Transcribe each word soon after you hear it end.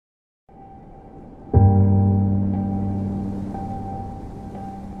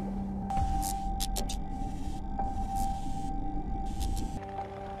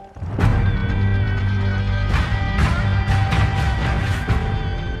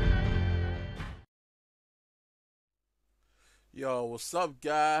Yo, what's up,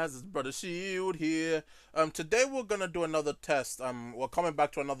 guys? It's Brother Shield here. Today we're gonna do another test. We're coming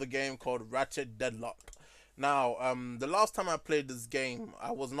back to another game called Ratchet Deadlock. Now, the last time I played this game, I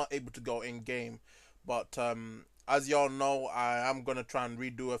was not able to go in game, but as y'all know, I am gonna try and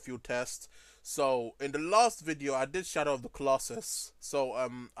redo a few tests. So, in the last video, I did Shadow of the Colossus. So,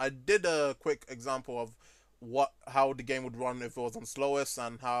 I did a quick example of how the game would run if it was on slowest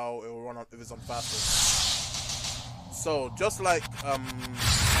and how it would run if it's on fastest. So just like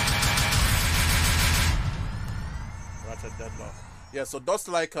Ratchet Deadlock. Yeah, so just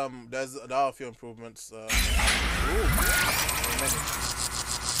like there are a few improvements.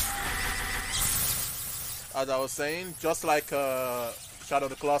 As I was saying, just like Shadow of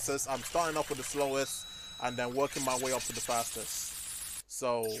the Colossus, I'm starting off with the slowest and then working my way up to the fastest.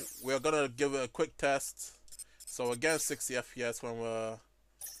 So we're gonna give it a quick test. So again, 60 FPS when we're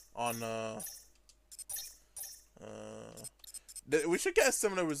on we should get a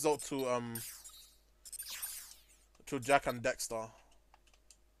similar result to Jak and Dexter.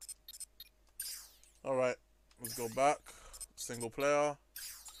 Alright, let's go back. Single player.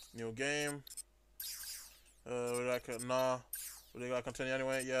 New game. Would I nah. Would I continue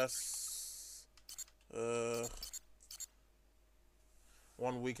anyway? Yes.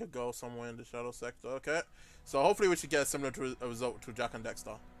 1 week ago, somewhere in the shadow sector. Okay. So hopefully we should get a similar result to Jak and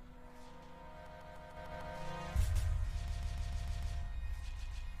Dexter.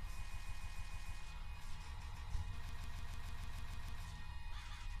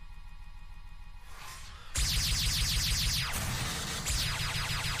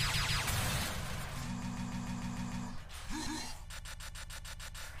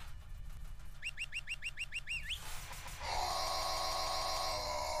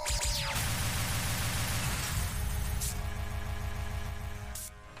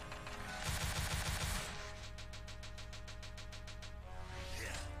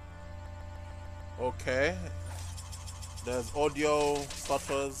 Okay, there's audio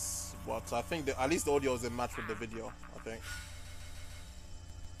stutters, but I think at least the audio is in match with the video, I think.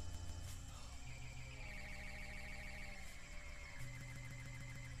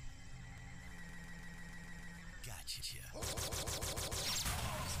 Gotcha.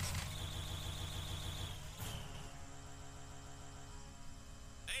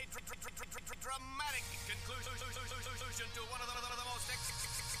 A dramatic conclusion to one of the most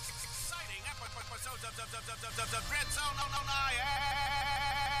exciting episodes of Dread Zone I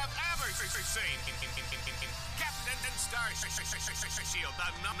have ever seen. Captain and Star Shield,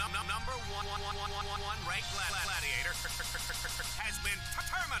 the number one ranked gladiator, has been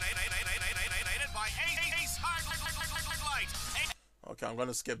terminated by Ace Hardlight. Okay, I'm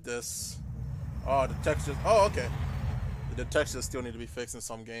gonna skip this. Oh, the textures. Oh, okay. The textures still need to be fixed in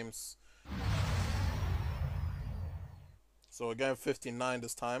some games. So again, 59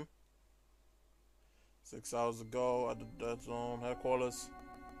 this time. 6 hours ago at the Dead Zone headquarters.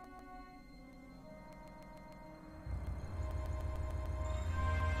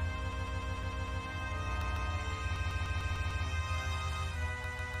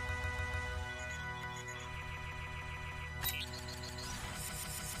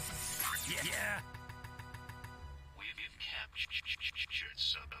 Yeah. Captured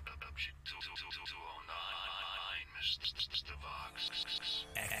subject 209, Mr. Vox.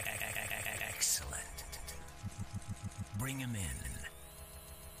 Excellent. Bring him in.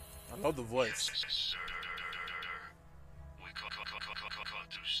 I love the voice. Yes, sir. We caught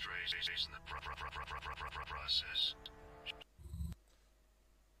two strays in the process.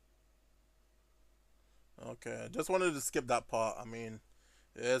 Okay, I just wanted to skip that part. I mean,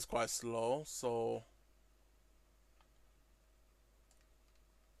 it is quite slow, so...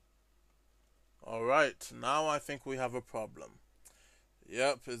 Alright, now I think we have a problem.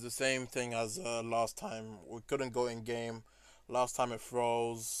 Yep, it's the same thing as last time. We couldn't go in game. Last time it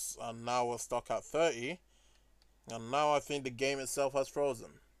froze, and now we're stuck at 30. And now I think the game itself has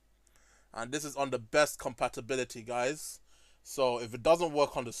frozen. And this is on the best compatibility, guys. So if it doesn't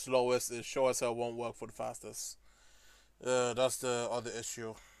work on the slowest, it sure as hell won't work for the fastest. That's the other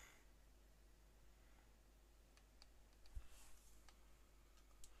issue.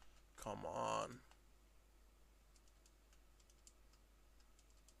 Come on.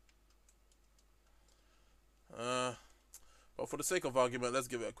 But for the sake of argument, let's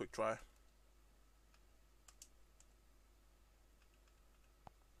give it a quick try.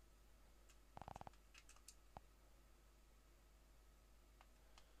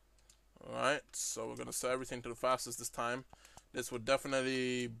 Alright, so we're gonna set everything to the fastest this time. This would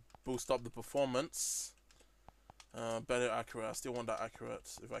definitely boost up the performance. Better accurate. I still want that accurate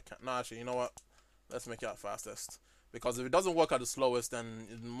if I can. No, actually, you know what? Let's make it at fastest. Because if it doesn't work at the slowest, then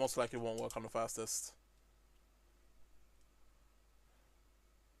it most likely won't work on the fastest.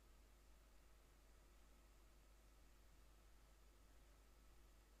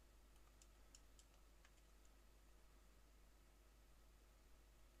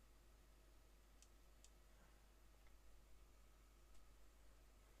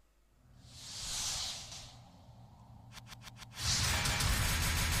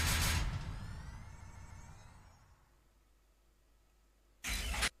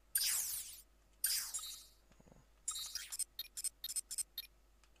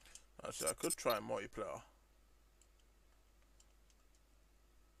 Actually, I could try multiplayer.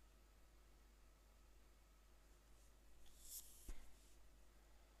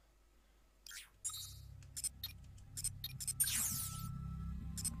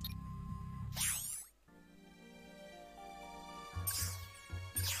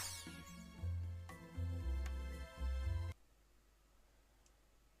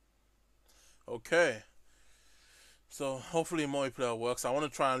 Okay. So hopefully multiplayer works. I want to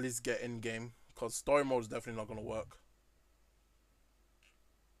try and at least get in game because story mode is definitely not going to work.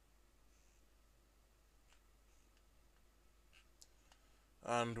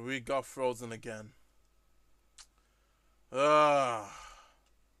 And we got frozen again. Ugh.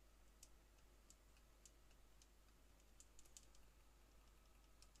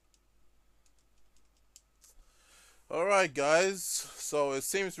 Alright guys, so it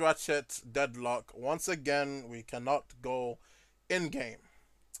seems Ratchet deadlock. Once again, we cannot go in-game.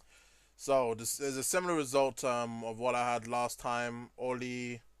 So this is a similar result of what I had last time,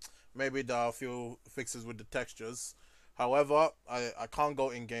 only maybe there are a few fixes with the textures. However, I can't go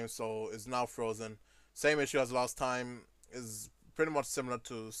in-game, so it's now frozen. Same issue as last time, is pretty much similar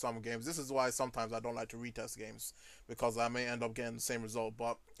to some games. This is why sometimes I don't like to retest games, because I may end up getting the same result,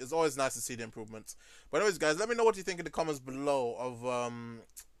 but it's always nice to see the improvements. But anyways guys, let me know what you think in the comments below of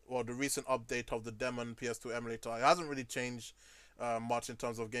well, the recent update of the DamonPS2 Emulator. It hasn't really changed much in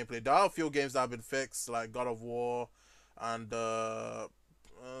terms of gameplay. There are a few games that have been fixed, like God of War and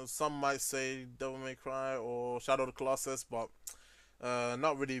some might say Devil May Cry or Shadow of the Colossus, but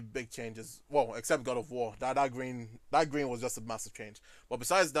not really big changes. Well, except God of War. That green was just a massive change. But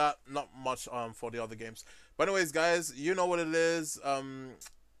besides that, not much for the other games. But anyways, guys, you know what it is.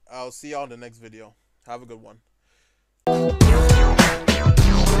 I'll see you on the next video. Have a good one.